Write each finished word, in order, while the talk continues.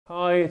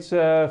Hi, it's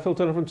Phil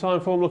Turner from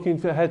Timeform,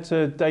 looking ahead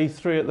to day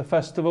 3 at the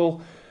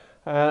festival.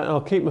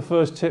 I'll keep my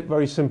first tip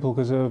very simple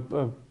because a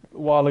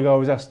while ago I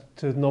was asked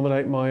to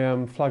nominate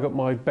my flag up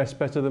my best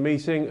bet of the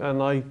meeting,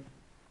 and I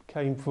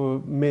came for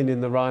Min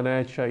in the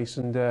Ryanair Chase,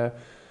 and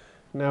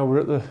now we're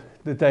at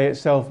the day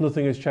itself.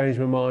 Nothing has changed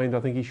my mind. I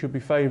think he should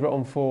be favourite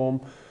on form.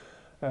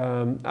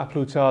 A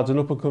Plus Tard's an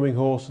up-and-coming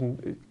horse,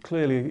 and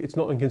clearly it's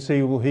not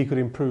inconceivable he could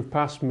improve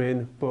past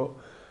Min, but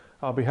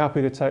I'll be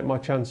happy to take my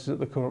chances at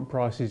the current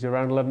prices,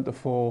 around 11 to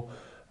 4.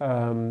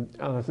 And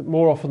I think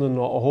more often than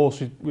not, a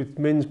horse with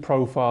Min's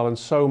profile and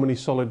so many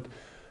solid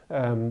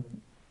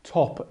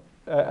top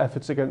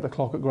efforts against the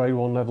clock at Grade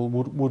 1 level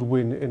would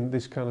win in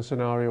this kind of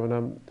scenario,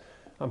 and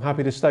I'm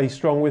happy to stay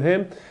strong with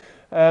him.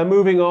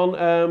 Moving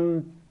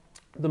on,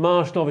 the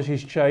Marsh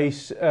Novices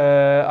Chase,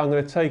 I'm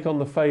going to take on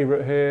the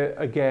favourite here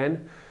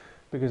again,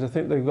 because I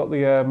think they've got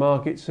the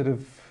market sort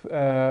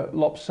of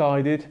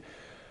lopsided.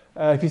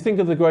 If you think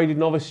of the graded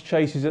novice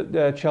chases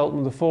at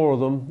Cheltenham, the 4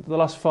 of them, the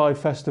last 5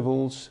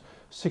 festivals,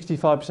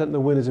 65% of the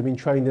winners have been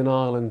trained in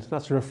Ireland.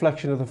 That's a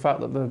reflection of the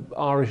fact that the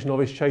Irish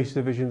novice chase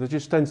division, there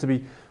just tends to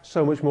be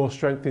so much more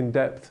strength in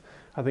depth.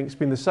 I think it's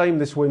been the same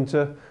this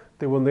winter.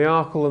 They won the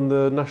Arkle and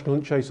the National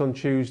Hunt Chase on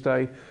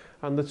Tuesday,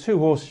 and the 2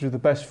 horses with the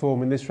best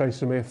form in this race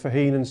for me are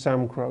Faheen and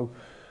Samcro.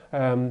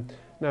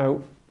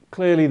 Now,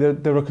 clearly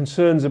there are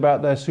concerns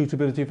about their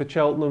suitability for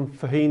Cheltenham.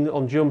 Faheen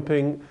on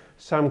jumping,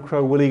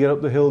 Samcro, will he get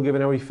up the hill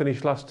given how he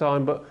finished last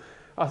time? But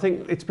I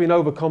think it's been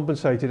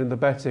overcompensated in the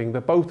betting.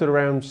 They're both at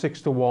around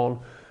 6 to 1,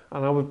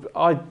 and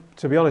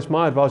to be honest,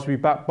 my advice would be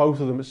back both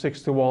of them at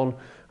 6 to 1,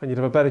 and you'd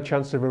have a better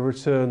chance of a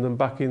return than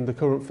backing the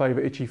current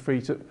favourite Itchy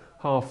Feet at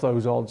half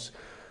those odds.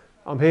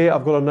 I'm here,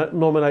 I've got to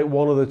nominate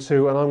one of the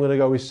 2, and I'm going to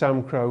go with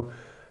Samcro.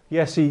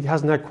 Yes, he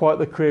hasn't had quite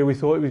the career we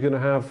thought he was going to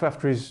have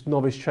after his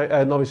novice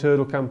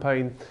hurdle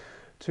campaign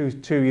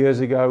two years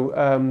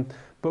ago.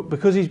 But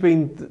because he's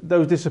been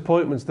those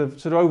disappointments, they've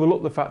sort of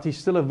overlooked the fact he's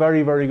still a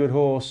very, very good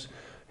horse.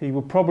 He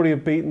would probably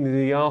have beaten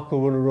the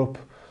Arkle runner-up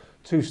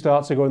 2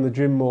 starts ago in the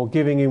Drimore,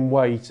 giving him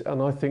weight,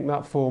 and I think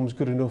that form's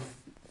good enough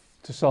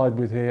to side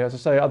with here. As I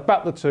say, I'd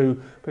back the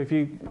 2, but if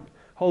you're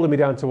holding me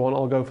down to 1,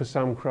 I'll go for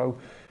Samcro.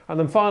 And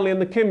then finally in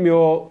the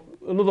Kinmure,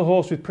 another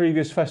horse with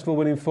previous festival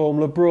winning form,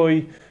 Le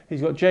Bruy.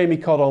 He's got Jamie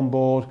Codd on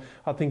board.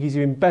 I think he's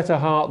in better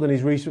heart than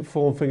his recent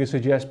form figure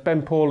suggests.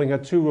 Ben Pauling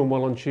had 2 run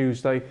well on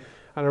Tuesday,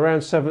 and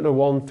around 7 to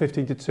 1,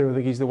 15 to 2, I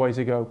think he's the way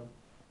to go.